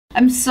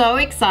I'm so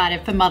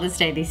excited for Mother's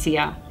Day this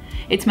year.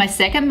 It's my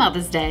second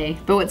Mother's Day,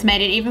 but what's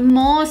made it even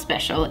more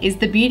special is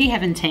the Beauty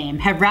Heaven team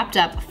have wrapped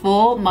up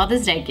 4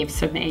 Mother's Day gifts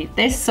for me.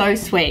 They're so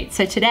sweet.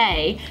 So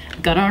today,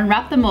 I'm gonna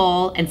unwrap them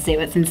all and see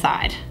what's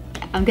inside.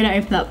 I'm gonna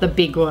open up the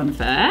big one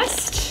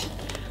first.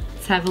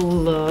 Let's have a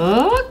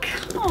look.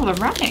 Oh, the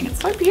wrapping, it's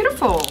so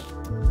beautiful.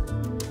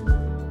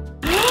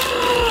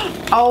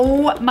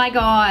 Oh my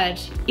God,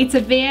 it's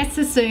a VS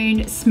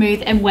Sassoon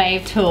Smooth and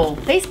Wave tool.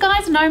 These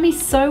guys know me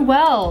so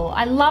well.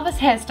 I love a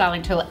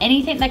hairstyling tool.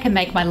 Anything that can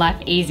make my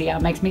life easier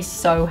makes me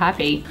so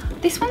happy.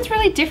 This one's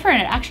really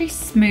different. It actually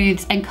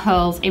smooths and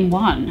curls in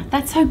one.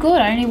 That's so good,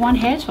 only one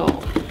hair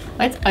tool.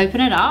 Let's open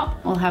it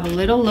up. We'll have a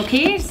little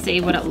looky, see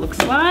what it looks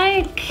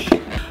like.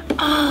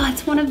 Oh,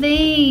 it's one of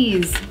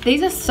these.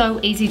 These are so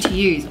easy to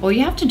use. All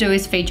you have to do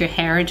is feed your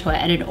hair into it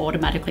and it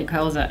automatically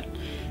curls it.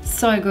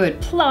 So good.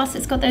 Plus,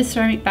 it's got those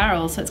ceramic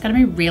barrels, so it's gonna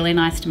be really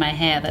nice to my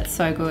hair. That's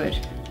so good.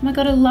 Oh my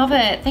God, I love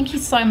it. Thank you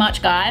so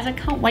much, guys. I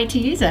can't wait to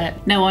use it.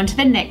 Now on to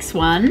the next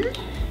one.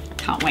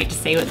 Can't wait to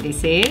see what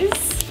this is.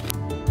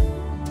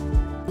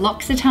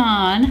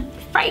 L'Occitane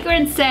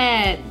fragrance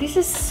set. This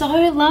is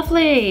so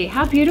lovely.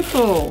 How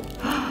beautiful.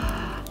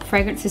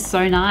 Fragrance is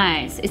so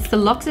nice. It's the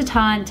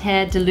L'Occitane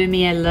Terre de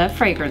Lumière Le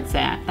fragrance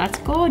set. That's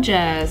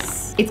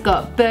gorgeous. It's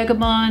got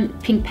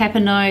bergamot, pink pepper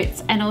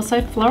notes, and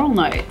also floral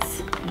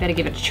notes. Better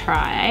give it a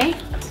try.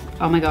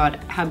 Oh my God,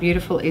 how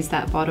beautiful is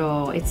that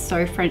bottle? It's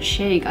so French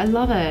chic. I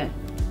love it.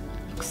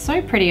 Looks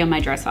so pretty on my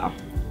dresser.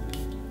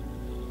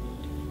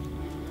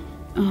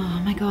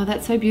 Oh my God,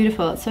 that's so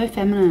beautiful. It's so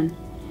feminine.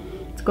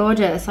 It's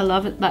gorgeous. I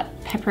love it,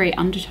 that peppery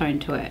undertone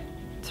to it.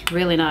 It's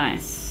really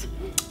nice.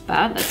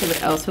 But let's see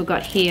what else we've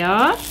got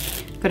here.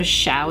 Got a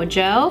shower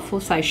gel, full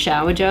size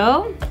shower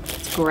gel.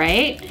 It's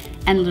great.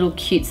 And a little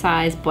cute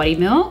size body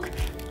milk.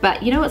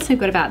 But you know what's so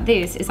good about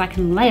this is I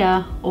can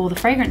layer all the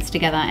fragrance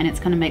together and it's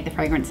gonna make the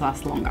fragrance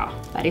last longer.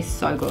 That is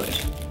so good.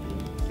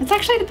 It's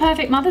actually the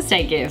perfect Mother's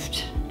Day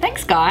gift.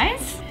 Thanks,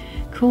 guys.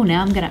 Cool,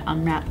 now I'm gonna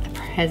unwrap the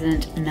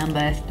present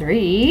number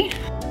 3.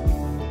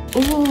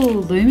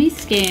 Ooh, Lumi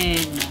Skin.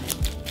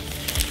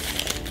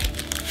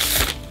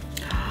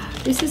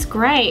 This is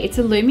great. It's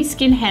a Lumi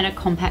Skin Henna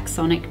Compact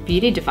Sonic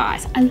Beauty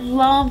device. I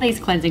love these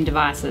cleansing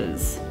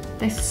devices.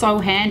 They're so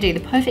handy,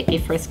 the perfect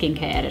gift for a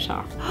skincare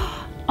editor.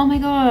 Oh my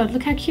God,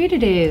 look how cute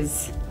it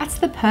is. That's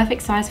the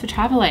perfect size for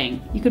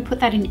traveling. You could put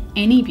that in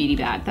any beauty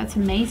bag. That's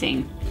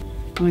amazing.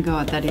 Oh my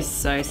God, that is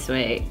so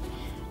sweet.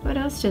 What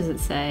else does it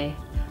say?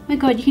 Oh my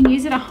God, you can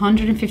use it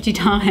 150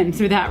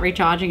 times without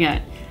recharging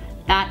it.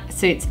 That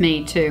suits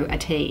me to a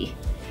T.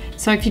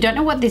 So if you don't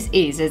know what this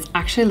is, it's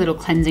actually a little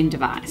cleansing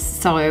device.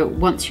 So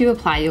once you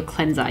apply your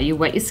cleanser, you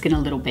wet your skin a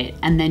little bit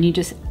and then you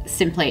just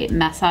simply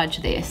massage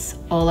this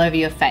all over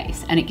your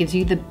face and it gives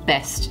you the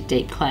best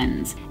deep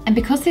cleanse. And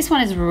because this one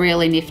is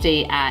really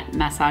nifty at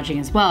massaging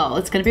as well,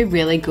 it's gonna be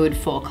really good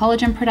for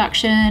collagen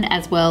production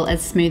as well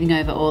as smoothing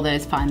over all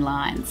those fine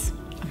lines.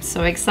 I'm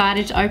so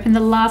excited to open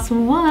the last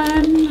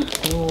one.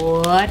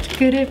 What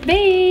could it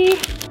be?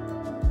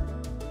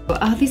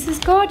 Oh, this is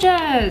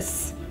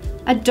gorgeous.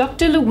 A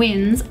Dr.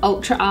 Lewin's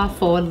Ultra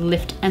R4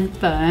 Lift and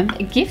Firm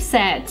gift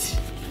set.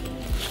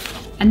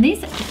 And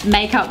this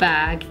makeup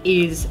bag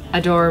is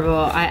adorable.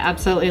 I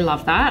absolutely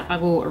love that. I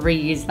will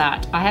reuse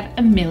that. I have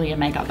a million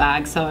makeup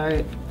bags,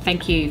 so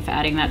thank you for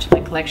adding that to the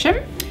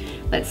collection.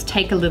 Let's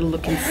take a little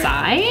look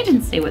inside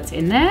and see what's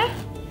in there.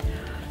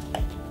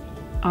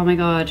 Oh my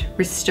God,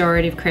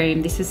 restorative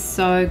cream. This is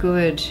so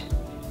good.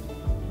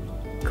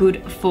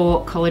 Good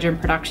for collagen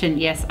production.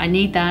 Yes, I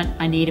need that.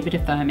 I need a bit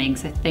of firming,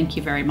 so thank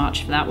you very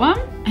much for that one.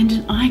 And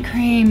an eye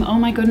cream. Oh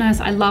my goodness,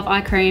 I love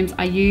eye creams.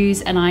 I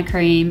use an eye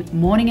cream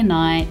morning and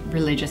night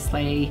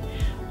religiously.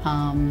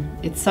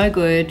 It's so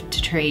good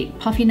to treat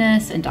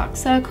puffiness and dark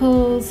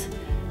circles.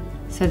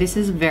 So this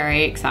is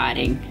very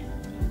exciting.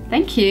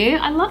 Thank you.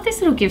 I love this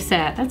little gift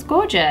set. That's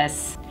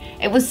gorgeous.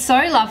 It was so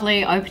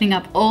lovely opening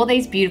up all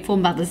these beautiful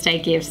Mother's Day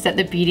gifts that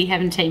the Beauty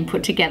Heaven team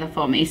put together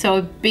for me. So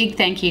a big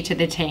thank you to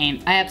the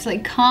team. I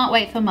absolutely can't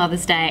wait for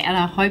Mother's Day and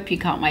I hope you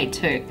can't wait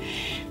too.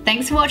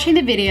 Thanks for watching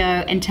the video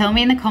and tell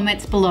me in the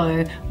comments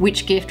below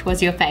which gift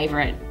was your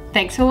favorite.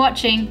 Thanks for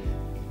watching.